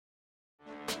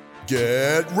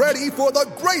Get ready for the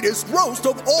greatest roast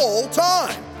of all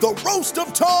time, the Roast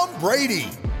of Tom Brady,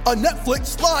 a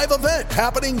Netflix live event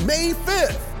happening May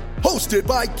 5th. Hosted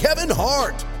by Kevin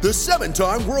Hart, the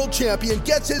 7-time world champion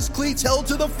gets his cleats held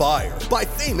to the fire by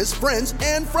famous friends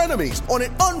and frenemies on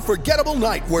an unforgettable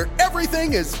night where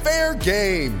everything is fair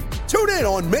game. Tune in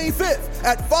on May 5th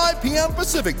at 5 p.m.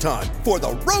 Pacific time for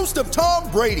the Roast of Tom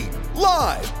Brady,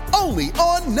 live only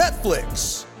on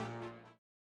Netflix.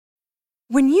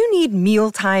 When you need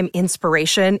mealtime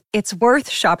inspiration, it's worth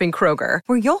shopping Kroger,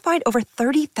 where you'll find over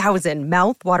 30,000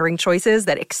 mouth-watering choices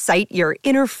that excite your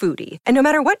inner foodie. And no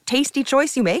matter what tasty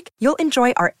choice you make, you'll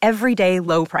enjoy our everyday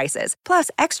low prices, plus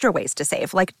extra ways to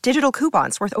save, like digital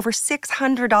coupons worth over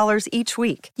 $600 each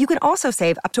week. You can also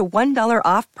save up to $1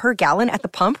 off per gallon at the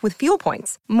pump with fuel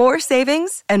points. More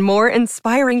savings and more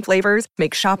inspiring flavors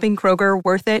make shopping Kroger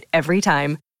worth it every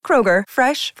time. Kroger,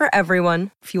 fresh for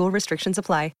everyone. Fuel restrictions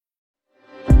apply.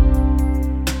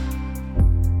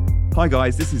 Hi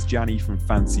guys, this is Gianni from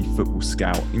Fantasy Football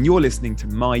Scout, and you're listening to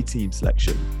my team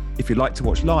selection. If you'd like to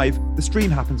watch live, the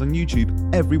stream happens on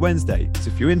YouTube every Wednesday,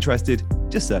 so if you're interested,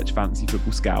 just search Fantasy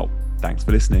Football Scout. Thanks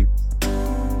for listening.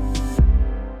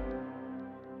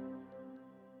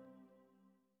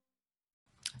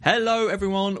 Hello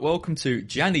everyone, welcome to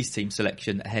Gianni's team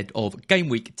selection ahead of game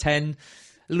week 10.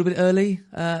 A little bit early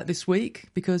this week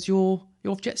because you're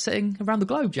off jet setting around the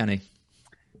globe, Gianni.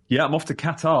 Yeah, I'm off to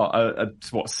Qatar,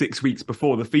 6 weeks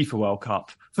before the FIFA World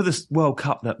Cup, for the World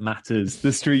Cup that matters,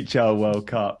 the Street Child World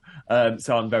Cup.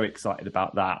 So I'm very excited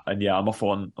about that. And yeah, I'm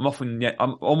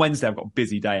on Wednesday. I've got a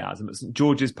busy day as I'm at St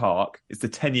George's Park. It's the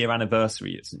 10-year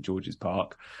anniversary at St George's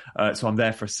Park. So I'm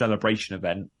there for a celebration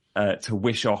event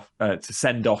to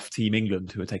send off Team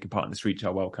England, who are taking part in the Street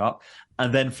Child World Cup,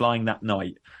 and then flying that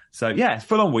night. So yeah,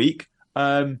 full on week.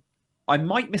 I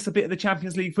might miss a bit of the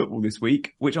Champions League football this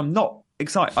week, which I'm not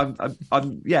excited.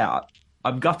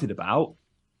 I'm gutted about.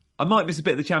 I might miss a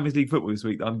bit of the Champions League football this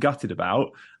week that I'm gutted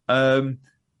about.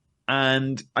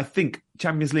 And I think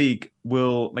Champions League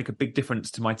will make a big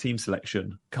difference to my team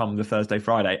selection come the Thursday,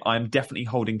 Friday. I'm definitely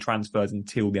holding transfers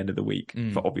until the end of the week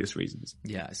for obvious reasons.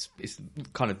 Yeah, it's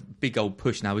kind of big old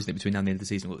push now, isn't it, between now and the end of the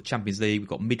season? We've got the Champions League, we've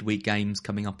got midweek games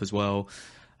coming up as well.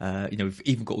 We've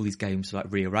even got all these games to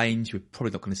rearrange. We're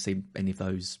probably not going to see any of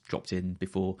those dropped in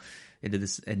before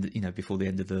before the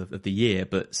end of the year.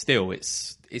 But still,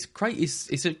 it's great.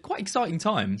 It's a quite exciting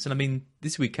times. And I mean,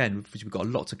 this weekend we've got a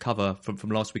lot to cover from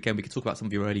last weekend. We could talk about some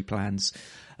of your early plans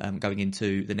going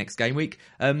into the next game week.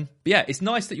 But yeah, it's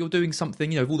nice that you're doing something.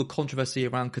 With all the controversy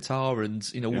around Qatar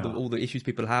and all the issues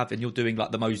people have, and you're doing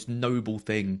like the most noble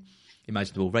thing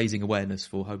imaginable, raising awareness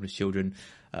for homeless children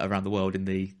around the world in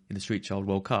the Street Child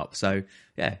World Cup. So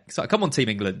yeah, come on, Team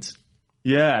England.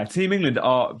 Yeah, Team England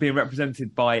are being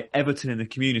represented by Everton in the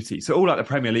community. So all like the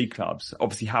Premier League clubs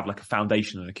obviously have like a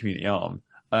foundation and a community arm.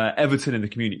 Everton in the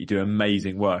community do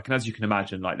amazing work. And as you can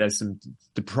imagine, like there's some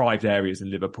deprived areas in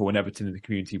Liverpool, and Everton in the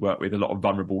community work with a lot of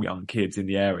vulnerable young kids in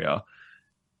the area.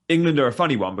 England are a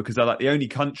funny one because they're like the only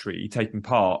country taking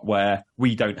part where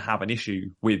we don't have an issue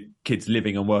with kids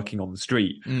living and working on the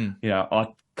street.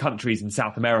 Our countries in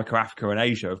South America, Africa and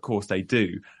Asia, of course they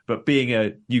do. But being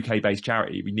a UK-based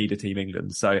charity, we need a Team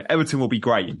England. So Everton will be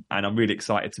great. And I'm really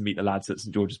excited to meet the lads at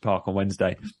St George's Park on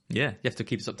Wednesday. Yeah, you have to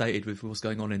keep us updated with what's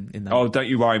going on in that. Oh, don't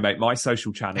you worry, mate. My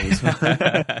social channels.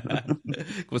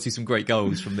 We'll see some great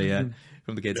goals from the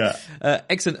kids. Yeah.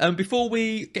 Excellent. Before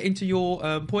we get into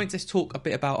your points, let's talk a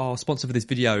bit about our sponsor for this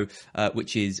video,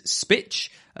 which is Spitch.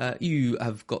 You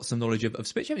have got some knowledge of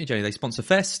Spitch, haven't you, Jenny? They sponsor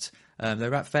Fest.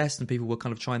 They're at Fest and people were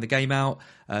kind of trying the game out.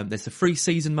 There's the free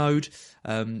season mode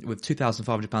with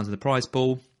 £2,500 in the prize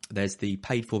pool. There's the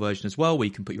paid for version as well, where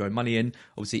you can put your own money in.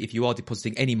 Obviously, if you are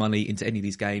depositing any money into any of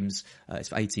these games, it's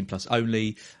for 18 plus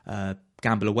only.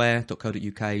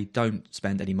 Gambleaware.co.uk. Don't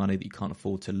spend any money that you can't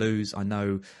afford to lose. I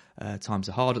know times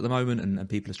are hard at the moment and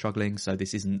people are struggling, so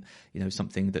this isn't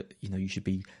something that you should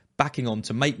be backing on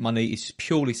to make money. It's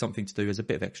purely something to do as a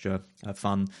bit of extra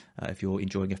fun if you're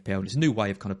enjoying FPL. It's a new way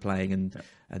of kind of playing and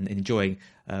enjoying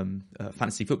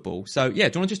fantasy football. So yeah,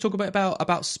 do you want to just talk a bit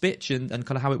about Spitch and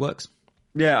kind of how it works?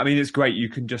 Yeah, I mean, it's great. You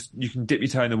can dip your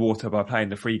toe in the water by playing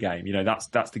the free game.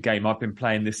 That's the game I've been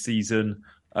playing this season.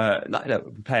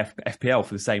 Play FPL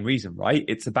for the same reason, right?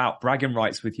 It's about bragging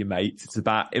rights with your mates. It's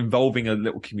about involving a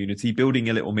little community, building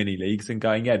your little mini leagues and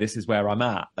going, yeah, this is where I'm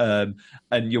at. And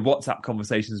your WhatsApp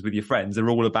conversations with your friends are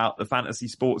all about the fantasy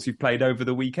sports you've played over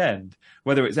the weekend,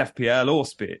 whether it's FPL or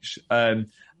Spitch.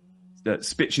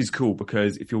 Spitch is cool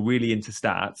because if you're really into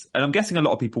stats, and I'm guessing a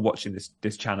lot of people watching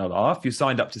this channel are, if you're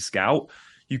signed up to Scout,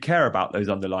 you care about those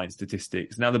underlying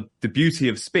statistics. Now, the beauty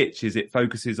of Spitch is it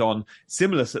focuses on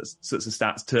similar sorts of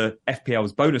stats to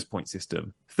FPL's bonus point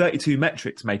system. 32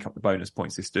 metrics make up the bonus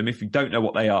point system. If you don't know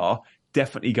what they are,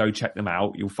 definitely go check them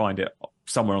out. You'll find it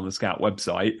somewhere on the Scout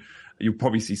website. You'll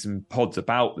probably see some pods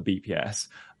about the BPS.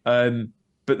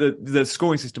 But the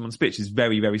scoring system on Spitch is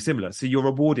very, very similar. So you're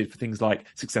rewarded for things like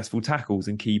successful tackles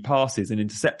and key passes and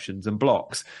interceptions and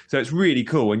blocks. So it's really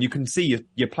cool. And you can see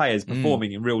your players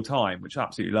performing in real time, which I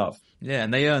absolutely love. Yeah,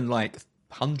 and they earn like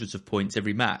hundreds of points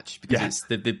every match because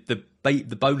it's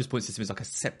the bonus point system is like a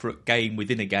separate game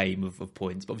within a game of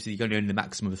points. But obviously, you can only earn the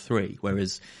maximum of 3,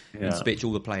 whereas in Spitch,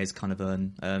 all the players kind of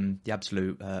earn the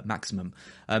absolute maximum.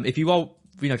 If you are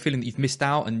feeling that you've missed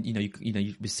out and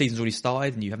the season's already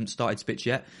started and you haven't started Spitch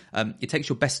yet, it takes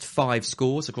your best 5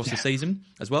 scores across the season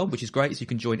as well, which is great. So you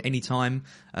can join any time,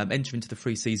 enter into the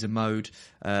free season mode,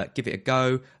 give it a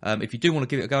go. If you do want to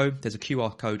give it a go, there's a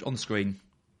QR code on the screen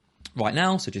right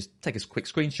now, so just take a quick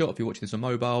screenshot if you're watching this on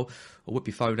mobile, or whip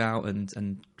your phone out and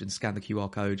scan the QR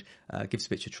code, give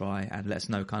Spitch a try and let us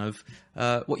know kind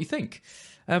of what you think.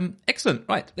 Excellent.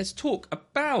 Right, let's talk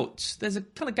about, there's a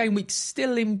kind of game week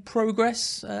still in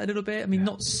progress a little bit. I mean,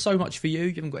 not so much for you.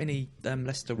 You haven't got any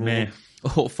Leicester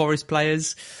or Forest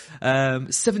players.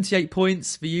 78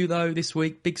 points for you, though, this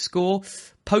week. Big score.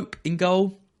 Pope in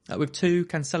goal with 2,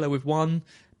 Cancelo with 1,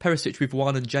 Perisic with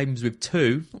 1 and James with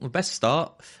 2. Not the best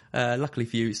start. Luckily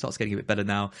for you, it starts getting a bit better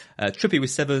now. Trippier with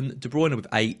 7, De Bruyne with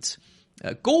 8.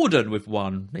 Gordon with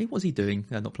 1. What's he doing?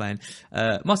 Not playing.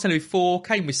 Martinelli with 4,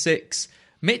 Kane with 6.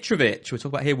 Mitrovic, we'll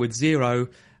talk about here, with 0.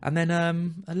 And then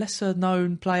a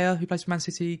lesser-known player who plays for Man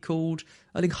City called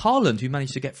Erling Haaland, who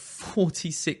managed to get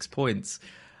 46 points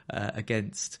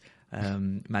against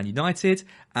Man United.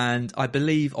 And I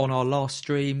believe on our last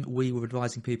stream, we were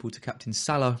advising people to captain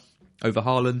Salah over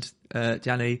Haaland,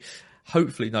 Gianni.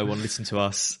 Hopefully no one listened to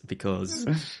us because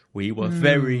we were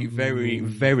very, very,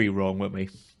 very wrong, weren't we?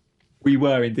 We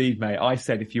were indeed, mate. I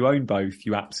said if you own both,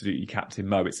 you absolutely captain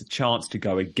Mo. It's a chance to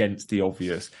go against the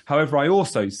obvious. However, I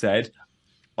also said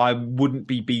I wouldn't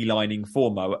be beelining for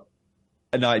Mo,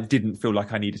 and I didn't feel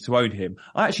like I needed to own him.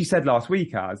 I actually said last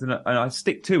week, and I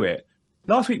stick to it.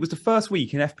 Last week was the first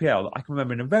week in FPL that I can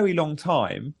remember in a very long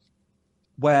time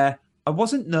where I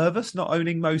wasn't nervous not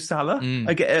owning Mo Salah,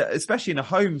 especially in a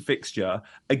home fixture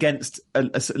against a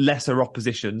lesser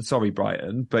opposition. Sorry,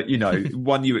 Brighton, but,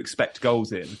 one you expect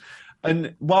goals in.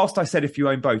 And whilst I said if you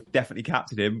own both, definitely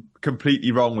captain him,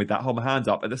 completely wrong with that, hold my hands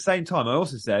up. At the same time, I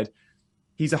also said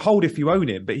he's a hold if you own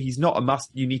him, but he's not a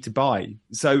must you need to buy.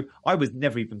 So I was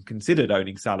never even considered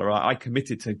owning Salah. I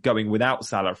committed to going without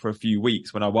Salah for a few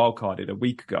weeks when I wildcarded a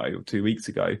week ago or 2 weeks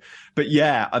ago. But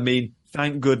yeah, I mean,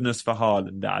 thank goodness for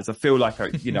Haaland, as I feel like,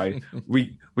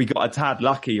 we got a tad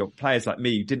lucky, or players like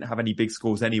me who didn't have any big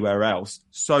scores anywhere else,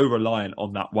 so reliant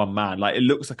on that one man. Like, it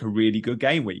looks like a really good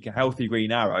game week, a healthy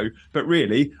green arrow, but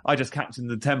really, I just captained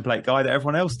the template guy that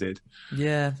everyone else did.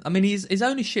 Yeah, I mean, his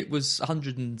ownership was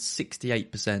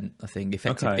 168%, I think,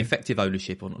 effective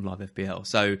ownership on Live FPL.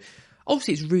 So,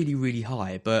 obviously, it's really, really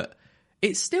high, but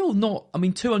it's still not,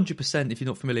 200%, if you're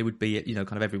not familiar, would be,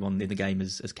 kind of everyone in the game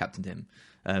has captained him.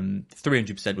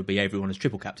 300% would be everyone has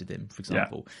triple captained him, for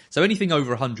example. Yeah. So anything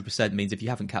over 100% means if you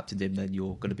haven't captained him, then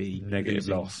you're going to be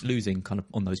losing kind of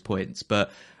on those points.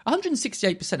 But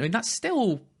 168%, that's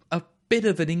still a bit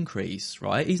of an increase,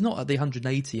 right? He's not at the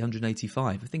 180,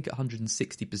 185. I think at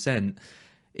 160%,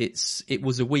 it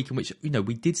was a week in which,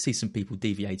 we did see some people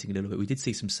deviating a little bit. We did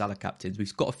see some Salah captains.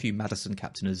 We've got a few Maddison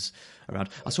captainers around.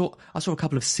 I saw a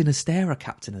couple of Sinistera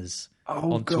captainers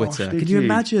on Twitter. Can you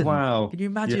imagine? Wow. Can you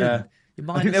imagine? Yeah.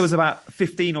 I think there was about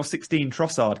 15 or 16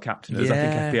 Trossard captainers, I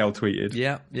think FPL tweeted.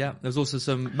 Yeah. There was also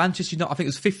some Manchester United, I think it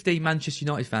was 15 Manchester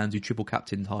United fans who triple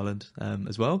captained Haaland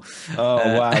as well. Oh,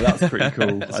 wow, that's pretty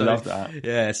cool. I love that.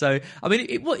 Yeah, so,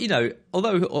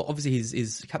 although obviously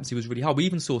his captaincy was really hard, we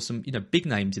even saw some, big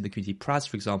names in the community. Praz,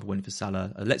 for example, went for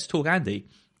Salah. Let's Talk Andy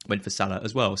went for Salah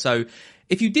as well. So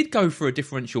if you did go for a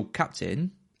differential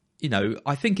captain,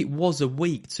 I think it was a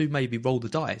week to maybe roll the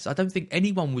dice. I don't think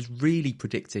anyone was really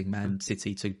predicting Man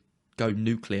City to go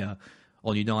nuclear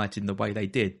on United in the way they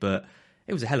did, but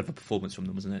it was a hell of a performance from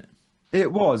them, wasn't it?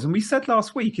 It was. And we said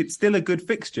last week, it's still a good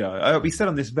fixture. We said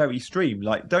on this very stream,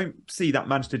 don't see that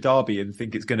Manchester derby and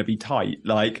think it's going to be tight.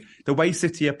 The way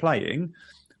City are playing,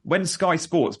 when Sky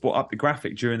Sports brought up the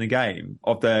graphic during the game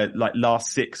of their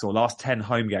last 6 or last 10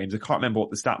 home games, I can't remember what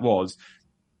the stat was,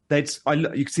 you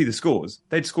could see the scores.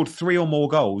 They'd scored 3 or more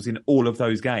goals in all of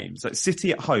those games.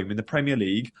 City at home in the Premier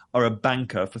League are a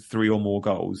banker for 3 or more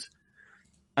goals.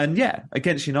 And yeah,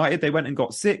 against United, they went and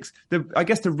got 6. I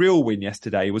guess the real win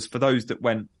yesterday was for those that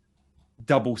went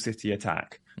double City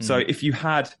attack. So if you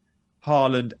had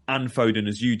Haaland and Foden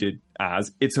as you did,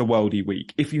 it's a worldy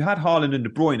week. If you had Haaland and De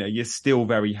Bruyne, you're still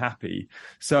very happy.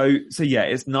 So yeah,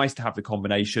 it's nice to have the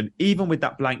combination. Even with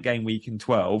that blank game week in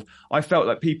 12, I felt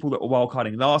like people that were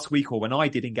wildcarding last week or when I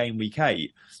did in game week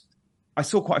 8, I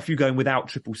saw quite a few going without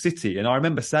Triple City. And I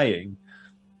remember saying,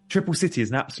 Triple City is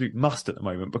an absolute must at the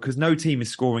moment because no team is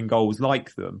scoring goals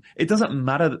like them. It doesn't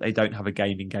matter that they don't have a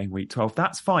game in game week 12.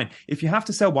 That's fine. If you have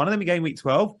to sell one of them in game week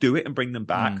 12, do it and bring them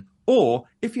back. Or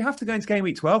if you have to go into game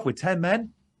week 12 with 10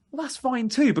 men, well, that's fine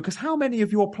too, because how many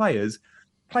of your players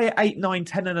play at 8, 9,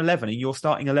 10 and 11 and you're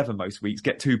starting 11 most weeks,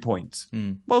 get 2 points?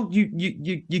 Well,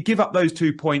 you give up those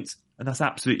 2 points and that's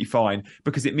absolutely fine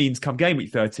because it means come game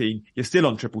week 13, you're still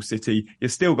on Triple City,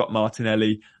 you've still got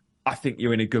Martinelli. I think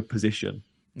you're in a good position.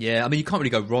 Yeah, I mean, you can't really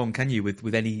go wrong, can you,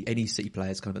 with any City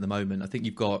players kind of at the moment? I think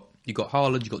you've got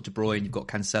Haaland, you've got De Bruyne, you've got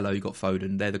Cancelo, you've got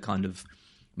Foden. They're the kind of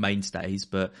mainstays.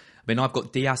 But I mean, I've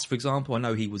got Diaz, for example. I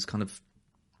know he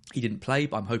didn't play,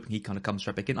 but I'm hoping he kind of comes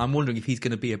straight back in. I'm wondering if he's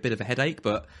going to be a bit of a headache,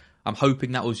 but I'm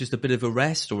hoping that was just a bit of a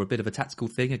rest or a bit of a tactical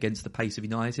thing against the pace of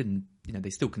United. And, they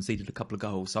still conceded a couple of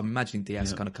goals. So I'm imagining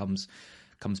Diaz kind of comes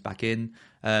back in.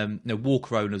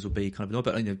 Walker owners will be kind of,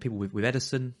 but people with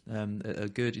Ederson are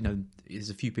good. There's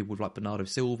a few people like Bernardo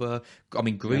Silva. I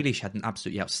mean, Grealish had an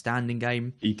absolutely outstanding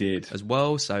game. He did as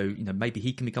well. So maybe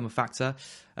he can become a factor.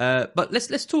 But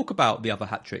let's talk about the other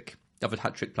hat trick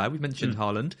player. We mentioned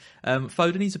Haaland.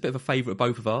 Foden, he's a bit of a favourite of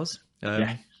both of ours.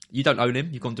 You don't own him.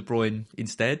 You've gone De Bruyne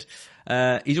instead.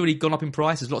 He's already gone up in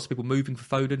price. There's lots of people moving for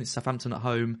Foden. It's Southampton at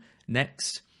home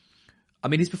next. I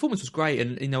mean, his performance was great,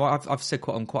 and I've said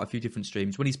on quite a few different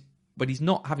streams when he's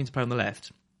not having to play on the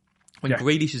left, when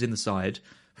Grealish is in the side,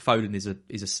 Foden is a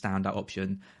standout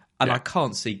option, and I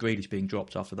can't see Grealish being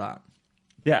dropped after that.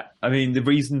 Yeah, I mean, the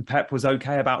reason Pep was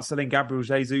okay about selling Gabriel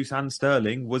Jesus and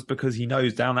Sterling was because he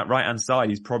knows down that right-hand side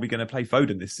he's probably going to play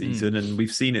Foden this season, and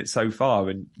we've seen it so far.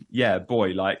 And yeah, boy,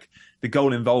 like the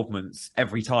goal involvements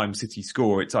every time City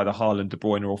score, it's either Haaland, De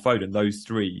Bruyne or Foden. Those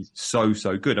three, so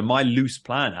good. And my loose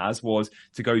plan was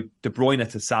to go De Bruyne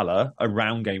to Salah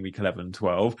around game week 11 and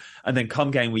 12, and then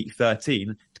come game week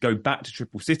 13 to go back to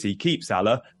Triple City, keep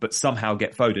Salah, but somehow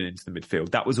get Foden into the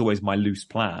midfield. That was always my loose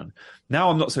plan.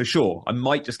 Now I'm not so sure. I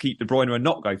might just keep De Bruyne and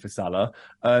not go for Salah.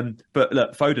 But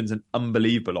look, Foden's an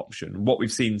unbelievable option. What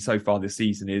we've seen so far this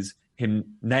season is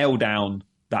him nail down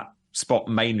that spot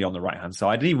mainly on the right-hand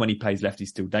side. And even when he plays left, he's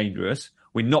still dangerous.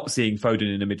 We're not seeing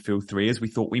Foden in a midfield three as we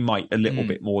thought we might a little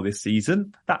bit more this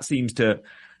season. That seems to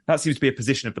be a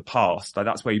position of the past. Like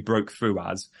that's where he broke through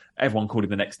as. Everyone called him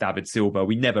the next David Silva.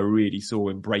 We never really saw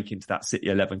him break into that City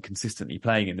 11 consistently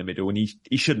playing in the middle. And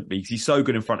he shouldn't be because he's so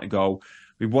good in front of goal.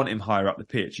 We want him higher up the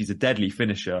pitch. He's a deadly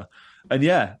finisher. And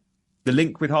yeah, the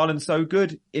link with Haaland's so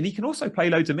good. And he can also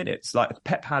play loads of minutes. Like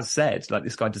Pep has said, like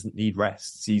this guy doesn't need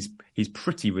rests. He's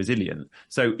pretty resilient.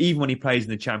 So even when he plays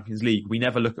in the Champions League, we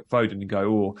never look at Foden and go,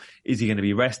 oh, is he going to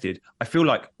be rested? I feel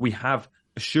like we have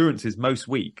assurances most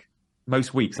weeks,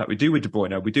 like we do with De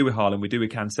Bruyne, we do with Haaland, we do with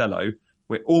Cancelo.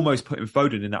 We're almost putting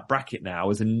Foden in that bracket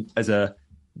now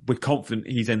we're confident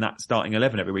he's in that starting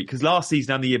 11 every week. Because last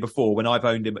season and the year before, when I've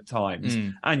owned him at times,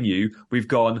 and we've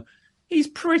gone, he's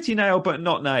pretty nailed but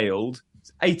not nailed.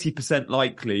 It's 80%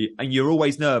 likely, and you're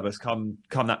always nervous come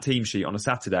that team sheet on a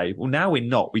Saturday. Well, now we're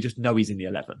not. We just know he's in the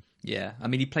 11. Yeah, I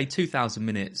mean, he played 2,000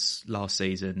 minutes last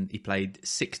season. He played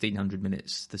 1,600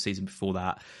 minutes the season before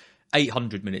that.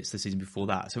 800 minutes the season before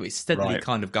that. So it's steadily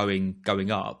kind of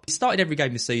going up. He started every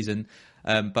game this season,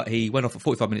 but he went off at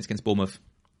 45 minutes against Bournemouth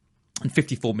and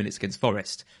 54 minutes against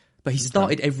Forest. But he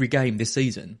started every game this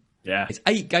season. Yeah. It's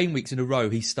 8 game weeks in a row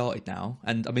he started now.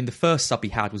 And I mean, the first sub he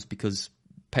had was because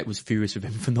Pep was furious with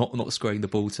him for not squaring the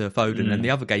ball to Foden. And the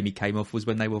other game he came off was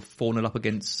when they were 4-0 up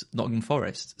against Nottingham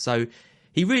Forest. So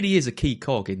he really is a key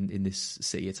cog in this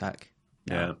City attack.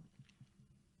 Yeah.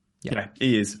 Yeah,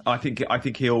 he is. I think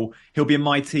he'll be in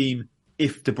my team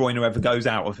if De Bruyne ever goes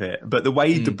out of it. But the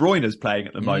way De Bruyne's playing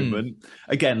at the moment,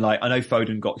 again, like I know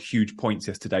Foden got huge points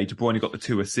yesterday. De Bruyne got the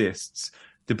 2 assists.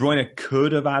 De Bruyne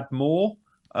could have had more.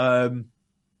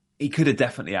 He could have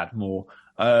definitely had more.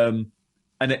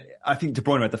 I think De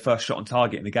Bruyne had the first shot on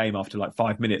target in the game after like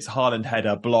 5 minutes. Haaland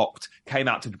header blocked, came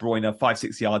out to De Bruyne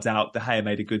 5-6 yards out. De Gea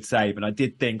made a good save. And I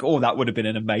did think, that would have been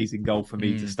an amazing goal for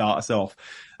me to start us off.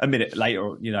 A minute later,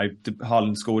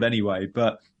 Haaland scored anyway.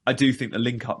 But I do think the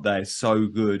link up there is so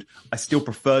good. I still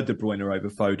prefer De Bruyne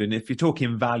over Foden. If you're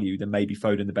talking value, then maybe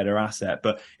Foden the better asset.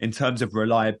 But in terms of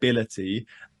reliability,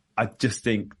 I just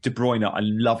think De Bruyne,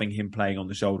 I'm loving him playing on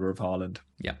the shoulder of Haaland.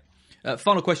 Yeah.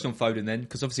 Final question on Foden then,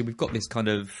 because obviously we've got this kind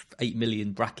of 8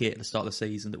 million bracket at the start of the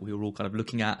season that we were all kind of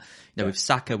looking at. With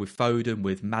Saka, with Foden,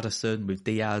 with Maddison, with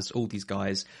Diaz, all these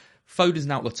guys. Foden's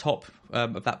now at the top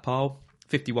of that pile,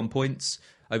 51 points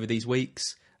over these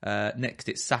weeks. Next,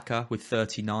 it's Saka with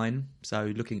 39. So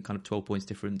looking at kind of 12 points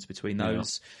difference between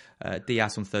those.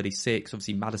 Diaz on 36.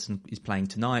 Obviously, Maddison is playing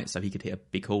tonight, so he could hit a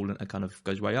big haul and kind of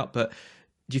goes way up. But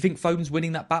do you think Foden's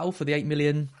winning that battle for the 8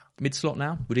 million mid-slot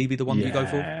now? Would he be the one you go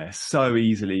for? Yeah, so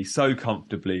easily, so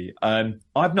comfortably.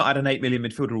 I've not had an 8 million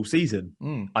midfielder all season,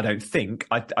 I don't think.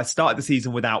 I started the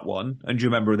season without one, and do you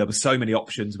remember there were so many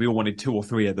options? We all wanted 2 or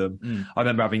 3 of them. I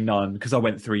remember having none because I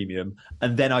went 3-mium,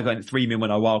 and then I went 3-mium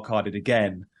when I wildcarded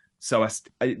again. So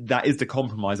that is the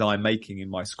compromise I'm making in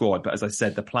my squad. But as I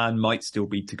said, the plan might still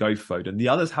be to go for Foden. The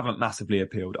others haven't massively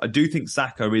appealed. I do think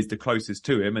Saka is the closest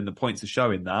to him, and the points are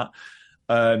showing that.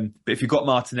 But if you've got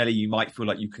Martinelli, you might feel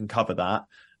like you can cover that.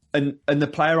 And the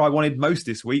player I wanted most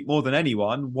this week, more than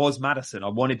anyone, was Maddison. I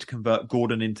wanted to convert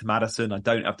Gordon into Maddison. I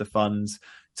don't have the funds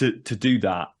to do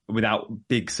that without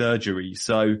big surgery.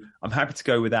 So I'm happy to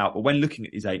go without. But when looking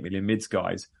at these 8 million mids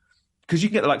guys, because you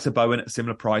can get the likes of Bowen at a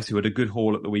similar price, who had a good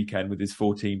haul at the weekend with his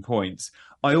 14 points,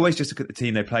 I always just look at the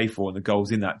team they play for and the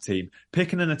goals in that team.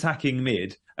 Picking an attacking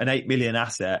mid, an 8 million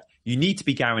asset, you need to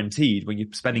be guaranteed when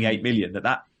you're spending 8 million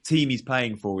that team he's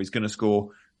playing for is going to score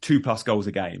 2+ goals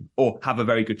a game or have a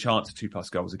very good chance of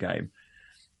 2+ goals a game.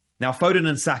 Now, Foden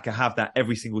and Saka have that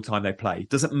every single time they play.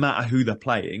 Doesn't matter who they're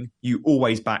playing. You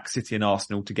always back City and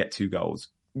Arsenal to get 2 goals.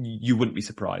 You wouldn't be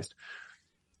surprised.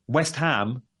 West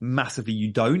Ham, massively,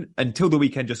 you don't. Until the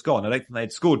weekend just gone, I don't think they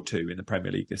had scored 2 in the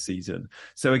Premier League this season.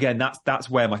 So again, that's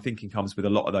where my thinking comes with a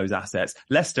lot of those assets.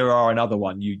 Leicester are another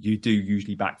one you do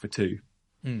usually back for 2.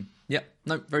 Yeah,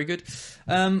 no, very good.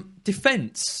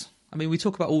 Defence. I mean, we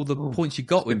talk about all the points you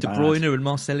got with De Bruyne and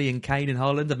Marcelli and Kane and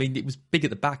Haaland. I mean, it was big at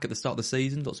the back at the start of the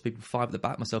season. Lots of people 5 at the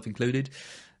back, myself included.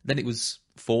 Then it was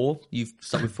 4. You've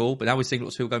stuck with 4, but now we're seeing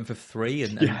lots of people going for 3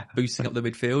 and boosting up the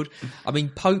midfield. I mean,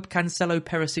 Pope, Cancelo,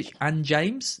 Perisic and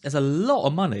James. There's a lot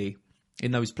of money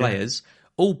in those players,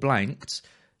 all blanked.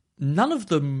 None of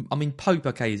them, I mean, Pope,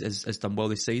 okay, has done well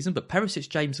this season, but Perisic,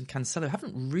 James and Cancelo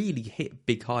haven't really hit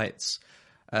big heights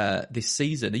this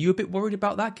season. Are you a bit worried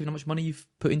about that, given how much money you've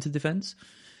put into defence?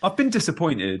 I've been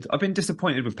disappointed. I've been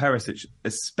disappointed with Perisic,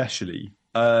 especially.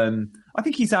 I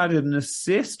think he's added an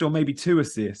assist or maybe 2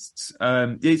 assists.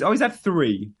 He's always had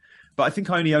 3, but I think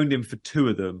I only owned him for 2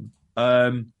 of them.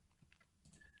 A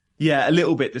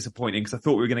little bit disappointing because I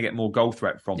thought we were going to get more goal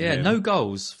threat from him. Yeah, no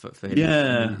goals for him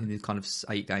in these kind of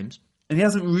 8 games. And he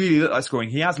hasn't really looked like scoring.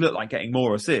 He has looked like getting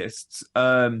more assists.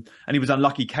 And he was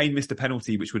unlucky. Kane missed a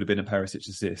penalty, which would have been a Perisic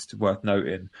assist, worth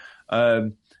noting. I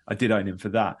did own him for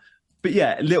that. But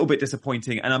yeah, a little bit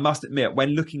disappointing. And I must admit,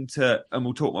 when looking to, and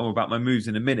we'll talk more about my moves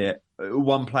in a minute,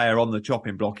 one player on the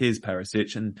chopping block is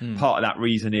Perisic. And part of that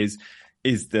reason is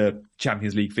the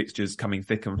Champions League fixtures coming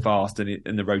thick and fast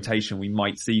and the rotation we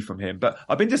might see from him. But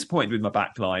I've been disappointed with my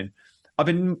back line. I've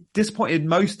been disappointed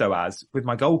most, though, with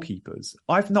my goalkeepers.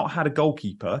 I've not had a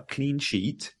goalkeeper clean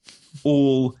sheet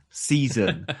all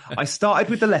season. I started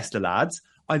with the Leicester lads.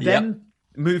 I then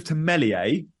moved to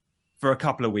Meslier for a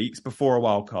couple of weeks before a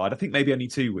wild card. I think maybe only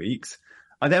 2 weeks.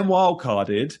 I then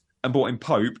wildcarded and bought in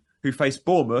Pope, who faced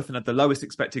Bournemouth and had the lowest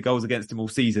expected goals against him all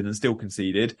season and still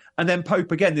conceded. And then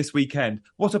Pope again this weekend.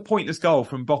 What a pointless goal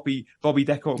from Bobby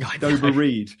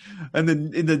Deco-Reed. And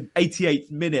then in the 88th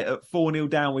minute at 4-0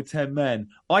 down with 10 men.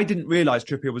 I didn't realise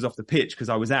Trippier was off the pitch because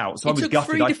I was out. So I was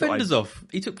gutted.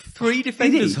 He took 3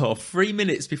 defenders off 3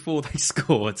 minutes before they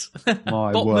scored.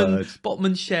 My word.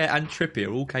 Botman, Schär and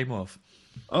Trippier all came off.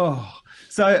 Oh,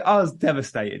 so I was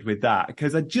devastated with that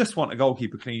because I just want a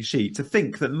goalkeeper clean sheet. To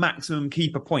think that maximum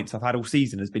keeper points I've had all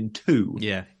season has been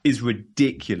 2 is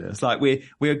ridiculous. Like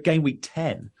we're game week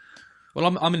 10.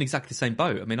 Well, I'm in exactly the same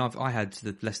boat. I mean, I had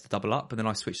the Leicester double up and then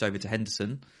I switched over to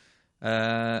Henderson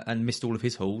and missed all of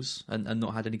his hauls and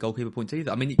not had any goalkeeper points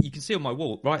either. I mean, you can see on my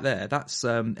wall right there, that's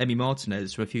Emi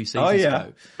Martinez from a few seasons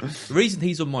ago. The reason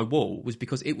he's on my wall was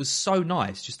because it was so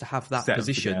nice just to have that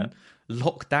position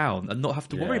locked down and not have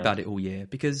to worry about it all year.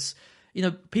 Because, you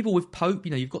know, people with Pope,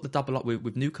 you know, you've got the double up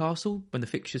with Newcastle. When the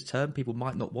fixtures turn, people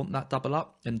might not want that double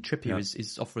up. And Trippier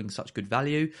is offering such good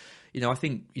value. You know, I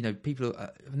think, you know, people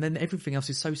and then everything else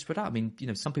is so spread out. I mean, you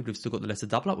know, some people have still got the Leicester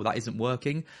double up. Well, that isn't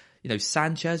working. You know,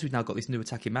 Sanchez, we've now got this new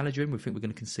attacking manager in. We think we're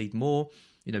going to concede more.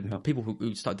 You know, people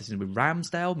who started this with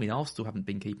Ramsdale. I mean, Arsenal haven't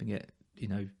been keeping it, you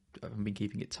know, haven't been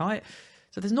keeping it tight.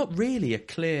 So there's not really a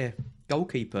clear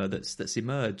goalkeeper that's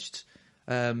emerged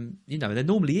there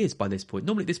normally is by this point.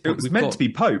 Normally at this point, it was meant to be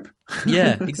Pope.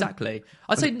 Yeah, exactly.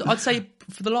 I'd say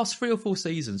for the last 3 or 4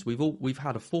 seasons, we've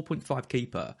had a 4.5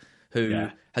 keeper who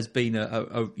has been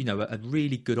a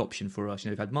really good option for us.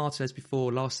 We've had Martinez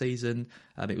before last season.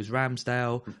 It was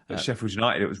Ramsdale. At Sheffield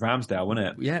United, it was Ramsdale, wasn't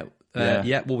it? Yeah.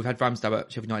 Well, we've had Ramsdale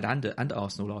at Sheffield United and at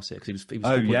Arsenal last year because he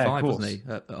was 4.5, wasn't he,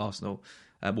 at Arsenal?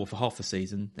 For half the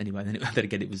season anyway. Then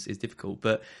again, it's difficult,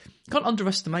 but can't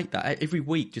underestimate that. Every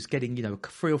week, just getting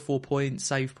 3 or 4 points,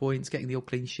 save points, getting the odd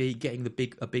clean sheet, getting a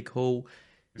big haul.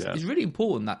 It's really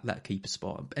important that keeper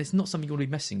spot. It's not something you want to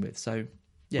be messing with. So.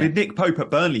 Yeah. We had Nick Pope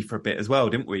at Burnley for a bit as well,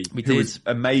 didn't we? We Who did. was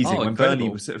amazing when incredible. Burnley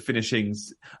was sort of finishing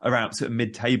around sort of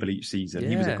mid-table each season.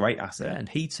 He was a great asset. Yeah, and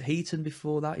Heaton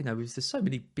before that. There's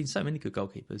been so many good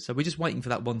goalkeepers. So we're just waiting for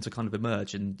that one to kind of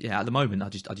emerge. And at the moment, I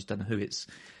just don't know who it's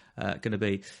going to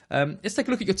be. Let's take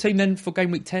a look at your team then for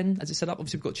game week 10 as it's set up.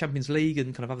 Obviously, we've got Champions League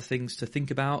and kind of other things to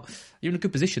think about. You're in a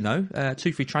good position though.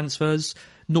 2 free transfers,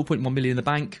 0.1 million in the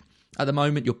bank at the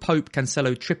moment. Your Pope,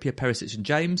 Cancelo, Trippier, Perisic, and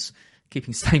James.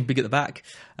 Staying big at the back.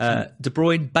 De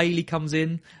Bruyne, Bailey comes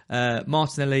in,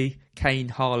 Martinelli, Kane,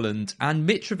 Haaland, and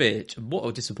Mitrovic. And what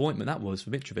a disappointment that was for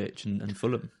Mitrovic and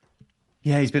Fulham.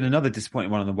 Yeah, he's been another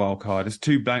disappointing one on the wild card. There's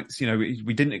 2 blanks.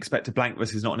 We didn't expect a blank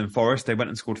versus Nottingham Forest. They went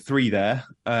and scored 3 there.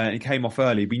 He came off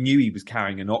early. We knew he was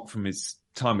carrying a knock from his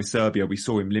time with Serbia. We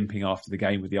saw him limping after the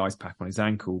game with the ice pack on his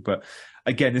ankle. But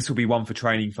again, this will be one for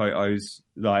training photos.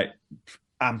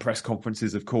 And press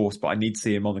conferences, of course, but I need to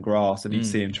see him on the grass. I need to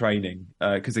see him training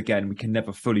because, again, we can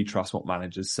never fully trust what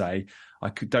managers say.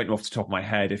 Don't know off the top of my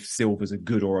head if Silva's a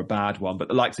good or a bad one, but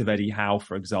the likes of Eddie Howe,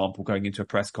 for example, going into a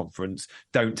press conference,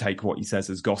 don't take what he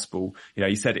says as gospel.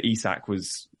 He said Isak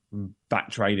was back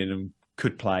training and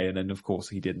could play, and then, of course,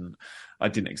 he didn't. I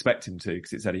didn't expect him to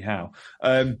because it's Eddie Howe.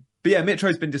 But yeah,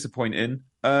 Mitro's been disappointing.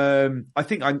 I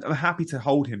think I'm happy to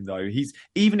hold him though.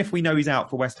 Even if we know he's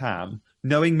out for West Ham,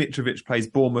 knowing Mitrovic plays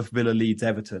Bournemouth, Villa, Leeds,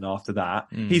 Everton after that,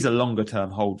 he's a longer term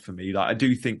hold for me. I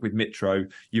do think with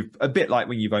Mitro, you've a bit like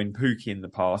when you've owned Pukki in the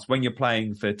past, when you're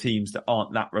playing for teams that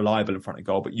aren't that reliable in front of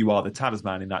goal, but you are the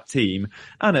talisman in that team.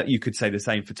 And you could say the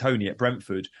same for Tony at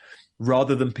Brentford.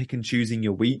 Rather than pick and choosing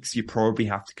your weeks, you probably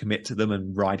have to commit to them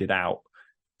and ride it out.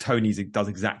 Tony does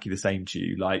exactly the same to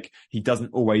you. He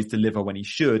doesn't always deliver when he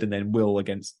should and then will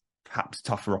against perhaps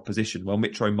tougher opposition. Well,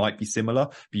 Mitro might be similar,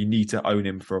 but you need to own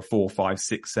him for a 4, 5,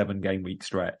 6, 7 game week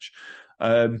stretch.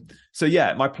 So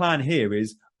yeah, my plan here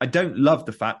is I don't love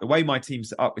the fact the way my team's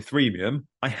set up with freemium,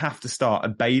 I have to start a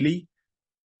Bailey,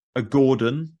 a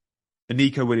Gordon, a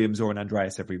Nico Williams or an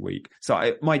Andreas every week.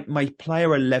 So my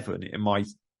player 11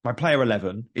 my player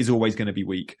 11 is always going to be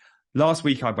weak. Last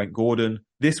week I went Gordon.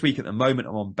 This week at the moment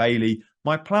I'm on Bailey.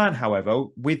 My plan, however,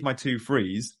 with my 2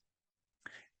 frees,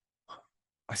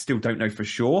 I still don't know for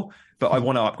sure, but I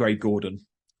want to upgrade Gordon.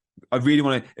 I really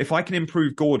want to, if I can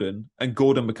improve Gordon and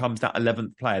Gordon becomes that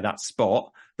 11th player, that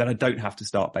spot, then I don't have to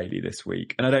start Bailey this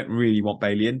week. And I don't really want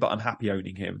Bailey in, but I'm happy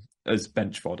owning him as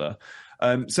bench fodder.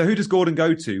 So who does Gordon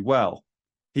go to? Well,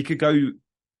 he could go,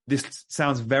 this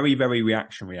sounds very, very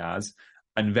reactionary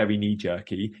and very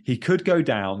knee-jerky. He could go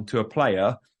down to a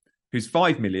player who's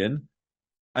 5 million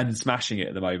and smashing it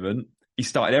at the moment. He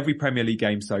started every Premier League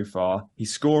game so far.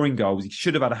 He's scoring goals. He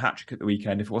should have had a hat-trick at the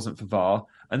weekend if it wasn't for VAR.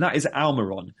 And that is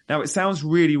Almiron. Now, it sounds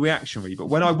really reactionary, but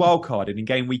when I wildcarded in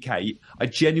game week 8, I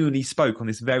genuinely spoke on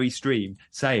this very stream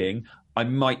saying I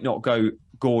might not go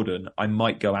Gordon, I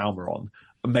might go Almiron.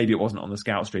 Maybe it wasn't on the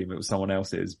Scout stream, it was someone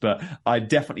else's, but I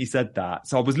definitely said that.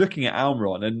 So I was looking at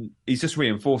Almiron and he's just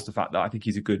reinforced the fact that I think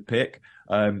he's a good pick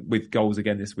with goals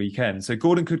again this weekend. So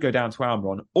Gordon could go down to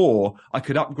Almiron, or I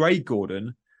could upgrade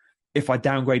Gordon if I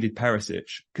downgraded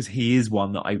Perisic, because he is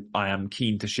one that I am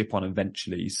keen to ship on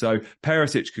eventually. So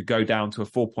Perisic could go down to a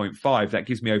 4.5. That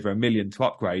gives me over 1 million to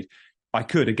upgrade. I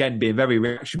could, again, be a very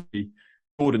reactionary.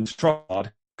 Gordon's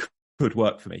Trossard could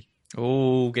work for me.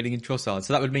 Oh, getting in Trossard.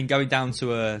 So that would mean going down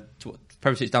to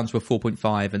Perisic down to a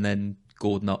 4.5 and then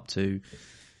Gordon up to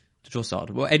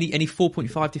Trossard. Well, any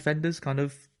 4.5 defenders kind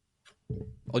of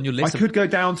on your list? I could go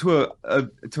down to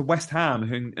West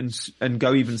Ham and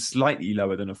go even slightly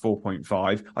lower than a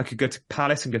 4.5. I could go to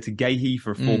Palace and go to Guehi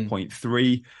for a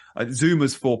 4.3.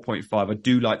 Zuma's 4.5. I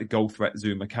do like the goal threat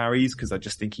Zuma carries because I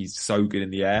just think he's so good in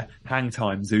the air. Hang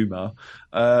time Zuma.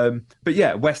 But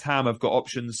yeah, West Ham have got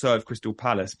options, so have Crystal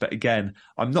Palace. But again,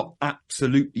 I'm not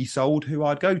absolutely sold who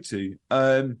I'd go to.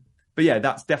 But yeah,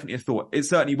 that's definitely a thought. It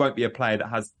certainly won't be a player that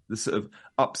has the sort of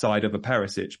upside of a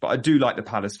Perisic, but I do like the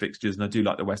Palace fixtures and I do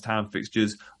like the West Ham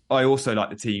fixtures. I also like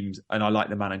the teams and I like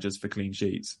the managers for clean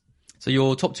sheets. So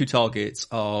your top two targets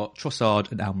are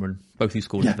Trossard and Almiron, both who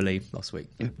scored heavily last week.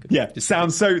 Yeah,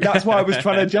 sounds so. That's why I was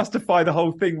trying to justify the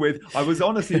whole thing with. I was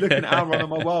honestly looking at Almiron on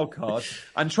my wild card,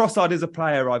 and Trossard is a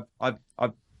player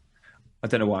I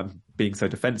don't know why I'm being so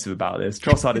defensive about this.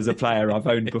 Trossard is a player I've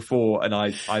owned before and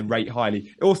I rate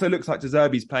highly. It also looks like De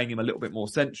Zerbi's playing him a little bit more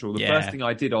central. The first thing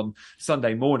I did on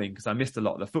Sunday morning, because I missed a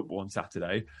lot of the football on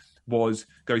Saturday, was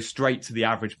go straight to the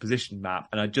average position map.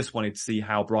 And I just wanted to see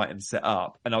how Brighton set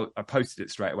up. And I posted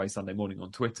it straight away Sunday morning on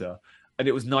Twitter. And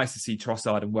it was nice to see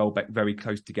Trossard and Welbeck very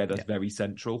close together, very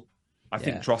central. I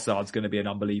think Trossard's going to be an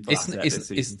unbelievable asset this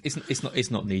season.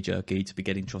 It's not knee-jerky to be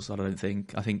getting Trossard, I don't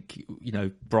think. I think,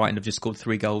 Brighton have just scored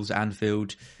 3 goals at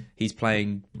Anfield. He's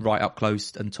playing right up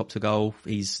close and top to goal.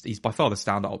 He's by far the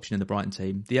standout option in the Brighton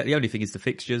team. The only thing is the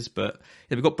fixtures, but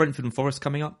we've got Brentford and Forest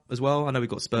coming up as well. I know we've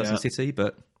got Spurs and City,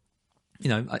 but,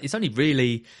 it's only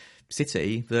really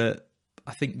City that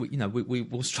I think, we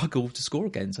will struggle to score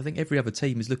against. I think every other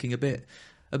team is looking a bit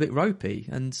ropey.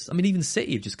 And I mean, even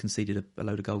City have just conceded a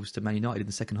load of goals to Man United in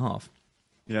the second half.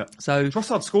 Yeah. So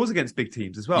Trossard scores against big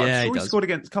teams as well. Yeah, I'm sure he scored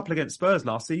a couple against Spurs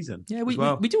last season. Yeah, we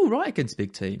do all right against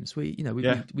big teams. We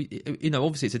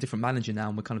obviously it's a different manager now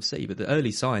and we're kind of City, but the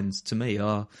early signs to me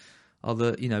are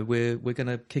that, we're going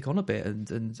to kick on a bit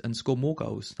and score more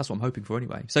goals. That's what I'm hoping for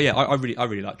anyway. So yeah, I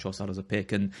really like Trossard as a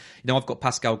pick. And, I've got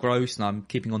Pascal Gross and I'm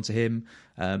keeping on to him.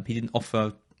 He didn't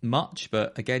offer much,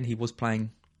 but again, he was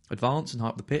playing advance and high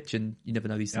up the pitch, and you never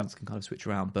know, these things can kind of switch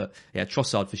around. But yeah,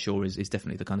 Trossard for sure is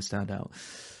definitely the kind of standout.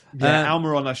 Yeah,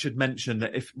 Almiron, I should mention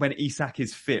that when Isak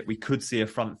is fit, we could see a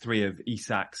front three of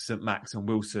Isak, St. Max and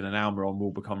Wilson, and Almiron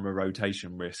will become a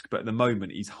rotation risk. But at the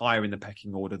moment, he's higher in the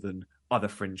pecking order than other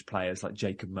fringe players like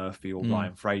Jacob Murphy or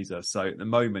Ryan Fraser. So at the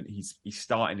moment, he's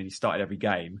starting and he started every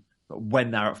game. But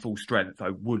when they're at full strength, I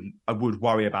would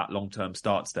worry about long-term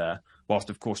starts there. Whilst,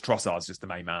 of course, Trossard's just the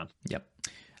main man. Yep.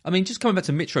 I mean, just coming back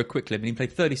to Mitro quickly, he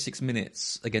played 36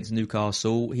 minutes against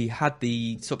Newcastle. He had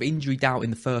the sort of injury doubt in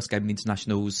the first game in the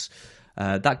internationals.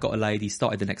 That got allayed. He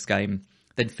started the next game,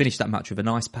 then finished that match with an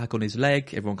ice pack on his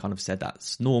leg. Everyone kind of said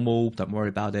that's normal, don't worry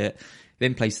about it.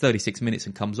 Then plays 36 minutes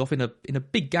and comes off in a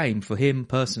big game for him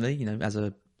personally, as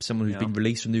someone who's been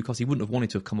released from Newcastle. He wouldn't have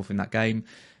wanted to have come off in that game.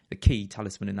 The key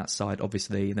talisman in that side,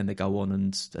 obviously, and then they go on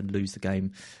and lose the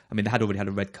game. I mean, they had already had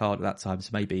a red card at that time, so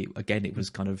maybe, again, it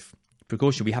was kind of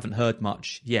precaution. We haven't heard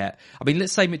much yet. I mean,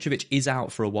 let's say Mitrovic is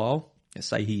out for a while. Let's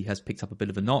say he has picked up a bit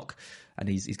of a knock and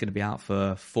he's going to be out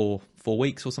for four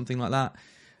weeks or something like that.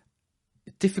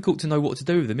 Difficult to know what to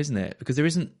do with him, isn't it? Because there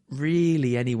isn't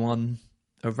really anyone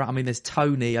around. I mean, there's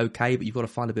Tony, okay, but you've got to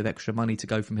find a bit of extra money to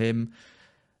go from him.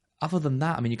 Other than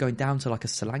that, I mean, you're going down to like a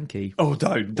Solanke. Oh,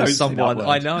 don't someone.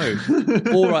 I know.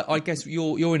 Or I guess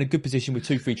you're in a good position with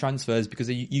 2 free transfers because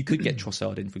you could get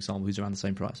Trossard in, for example, who's around the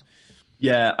same price.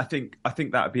 Yeah, I think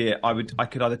that would be it. I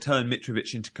could either turn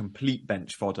Mitrovic into complete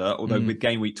bench fodder, although with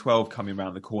game week 12 coming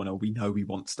around the corner, we know we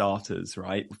want starters,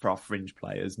 right, for our fringe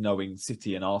players, knowing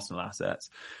City and Arsenal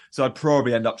assets. So I'd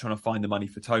probably end up trying to find the money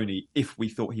for Tony if we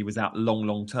thought he was out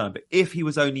long term. But if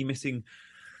he's only missing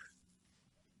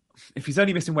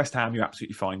West Ham, you're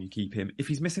absolutely fine. You keep him. If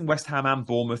he's missing West Ham and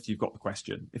Bournemouth, you've got the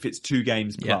question. If it's 2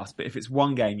 games plus, but if it's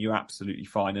 1 game, you're absolutely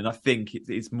fine. And I think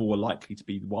it's more likely to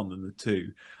be the 1 than the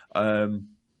 2.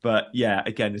 But yeah,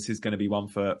 again, this is going to be one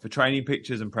for training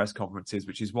pictures and press conferences,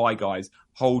 which is why, guys,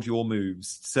 hold your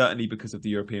moves, certainly because of the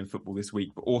European football this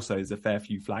week, but also there's a fair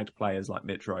few flagged players like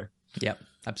Mitro. Yeah,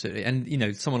 absolutely.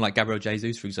 And, someone like Gabriel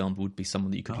Jesus, for example, would be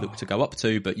someone that you could look to go up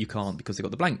to, but you can't because they've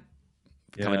got the blank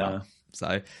coming up.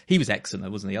 So he was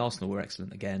excellent, wasn't he? Arsenal were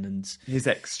excellent again. And his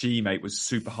XG, mate, was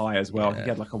super high as well. Yeah. He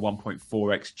had like a 1.4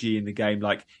 XG in the game.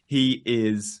 Like, he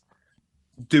is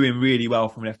doing really well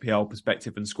from an FPL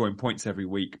perspective and scoring points every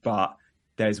week, but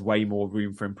there's way more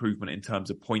room for improvement in terms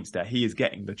of points there. He is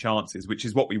getting the chances, which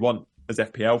is what we want as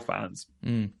FPL fans.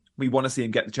 We want to see him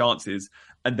get the chances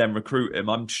and then recruit him.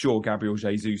 I'm sure Gabriel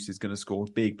Jesus is going to score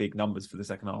big numbers for the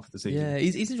second half of the season. Yeah,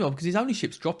 he's interesting because his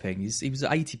ownership's dropping. He was at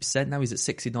 80%, now he's at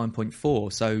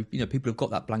 69.4. So, people have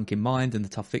got that blank in mind and the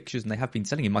tough fixtures, and they have been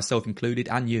selling him, myself included,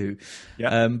 and you.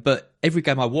 Yeah. But every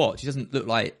game I watch, he doesn't look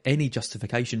like any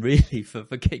justification really for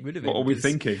getting rid of him. What are we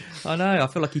thinking? I know. I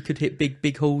feel like he could hit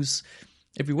big hauls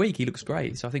every week. He looks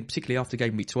great. So I think particularly after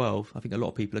game week 12, I think a lot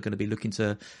of people are going to be looking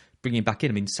to bring him back in.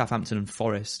 I mean, Southampton and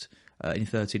Forest in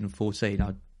 13 and 14,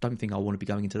 I don't think I want to be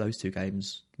going into those 2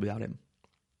 games without him.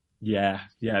 Yeah,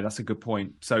 that's a good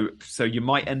point. So you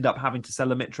might end up having to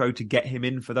sell a Mitro to get him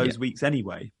in for those weeks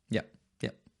anyway. Yeah,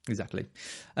 exactly.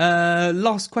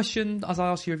 Last question, as I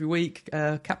ask you every week,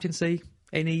 captaincy.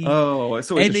 It's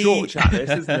always a short chat, this,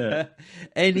 isn't it?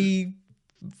 Any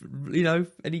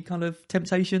any kind of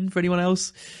temptation for anyone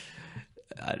else?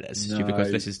 That's stupid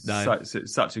question. This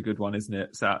is such a good one, isn't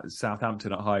it?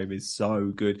 Southampton at home is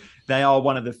so good. They are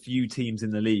one of the few teams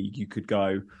in the league you could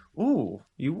go, oh,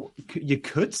 you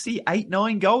could see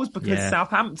 8-9 goals because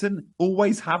Southampton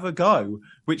always have a go,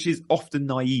 which is often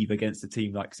naive against a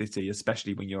team like City,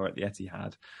 especially when you're at the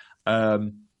Etihad.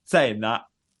 Saying that,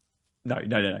 no.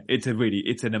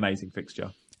 It's an amazing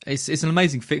fixture. It's an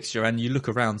amazing fixture, and you look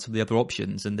around some of the other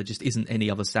options, and there just isn't any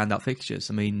other standout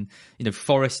fixtures. I mean,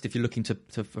 Forest, if you're looking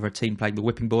for a team playing the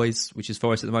Whipping Boys, which is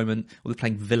Forest at the moment, or they're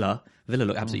playing Villa. Villa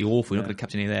look absolutely awful. You're not going to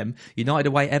capture any of them. United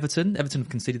away, Everton. Everton have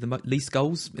conceded the least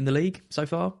goals in the league so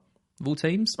far of all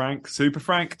teams. Super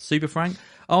Frank.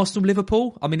 Arsenal,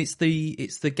 Liverpool. I mean, it's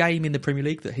the game in the Premier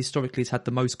League that historically has had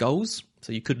the most goals.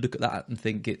 So you could look at that and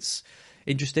think it's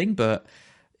interesting, but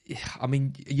I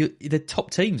mean, the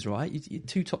top teams, right? You're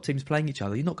two top teams playing each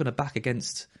other. You're not going to back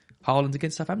against Haaland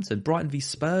against Southampton. Brighton v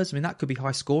Spurs. I mean, that could be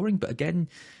high scoring, but again,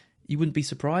 you wouldn't be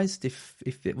surprised if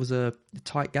it was a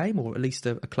tight game or at least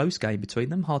a close game between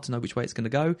them. Hard to know which way it's going to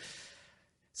go.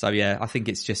 So yeah, I think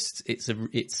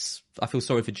it's I feel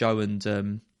sorry for Joe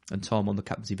and Tom on the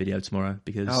captaincy video tomorrow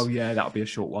because that'll be a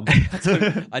short one.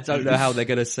 I don't know how they're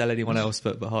going to sell anyone else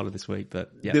but Haaland this week.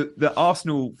 But yeah, the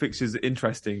Arsenal fixtures are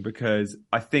interesting because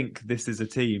I think this is a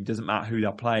team. Doesn't matter who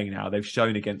they're playing now. They've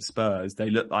shown against Spurs they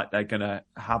look like they're going to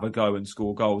have a go and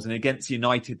score goals. And against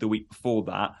United the week before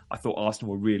that, I thought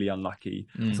Arsenal were really unlucky.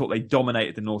 I thought they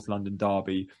dominated the North London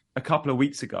derby. A couple of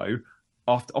weeks ago,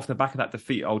 off the back of that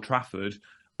defeat at Old Trafford,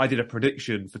 I did a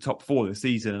prediction for top 4 this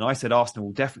season, and I said Arsenal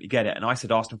will definitely get it, and I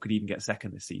said Arsenal could even get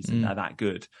second this season. They're that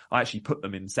good. I actually put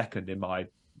them in second in my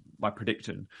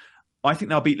prediction. I think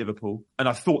they'll beat Liverpool, and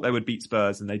I thought they would beat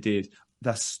Spurs, and they did.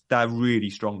 They're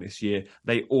really strong this year.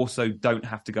 They also don't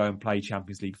have to go and play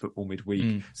Champions League football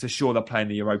midweek. So sure, they're playing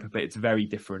the Europa, but it's very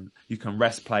different. You can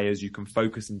rest players, you can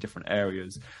focus in different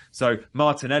areas. So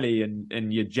Martinelli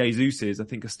and your Jesuses, I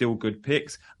think, are still good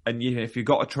picks. And if you've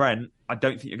got a Trent, I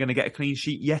don't think you're going to get a clean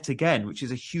sheet yet again, which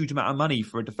is a huge amount of money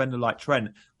for a defender like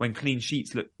Trent when clean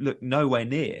sheets look nowhere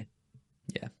near.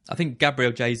 Yeah, I think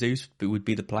Gabriel Jesus would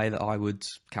be the player that I would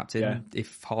captain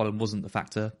if Haaland wasn't the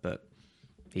factor, but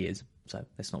he is. So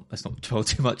let's not dwell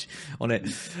too much on it.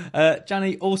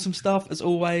 Gianni, awesome stuff as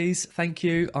always. Thank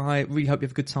you. I really hope you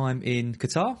have a good time in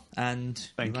Qatar and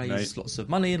raise lots of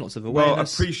money and lots of awareness. Well, I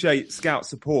appreciate Scout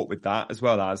support with that as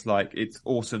well as it's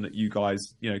awesome that you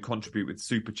guys contribute with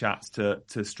super chats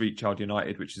to Street Child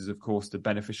United, which is of course the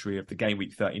beneficiary of the Game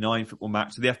Week 39 football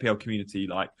match. So the FPL community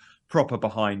proper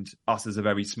behind us as a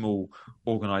very small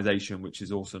organisation, which is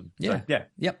awesome. Yeah. So, yeah.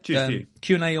 Yep. Cheers to you.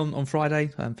 Q&A on Friday.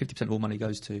 50% of all money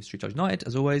goes to Street Child United,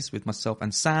 as always, with myself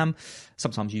and Sam.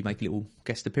 Sometimes you make a little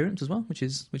guest appearance as well, which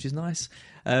is nice.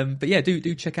 But yeah,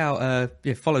 do check out,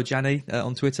 follow Gianni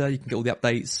on Twitter. You can get all the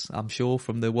updates, I'm sure,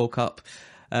 from the World Cup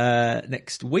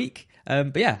next week.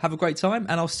 But yeah, have a great time,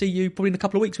 and I'll see you probably in a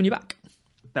couple of weeks when you're back.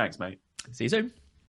 Thanks, mate. See you soon.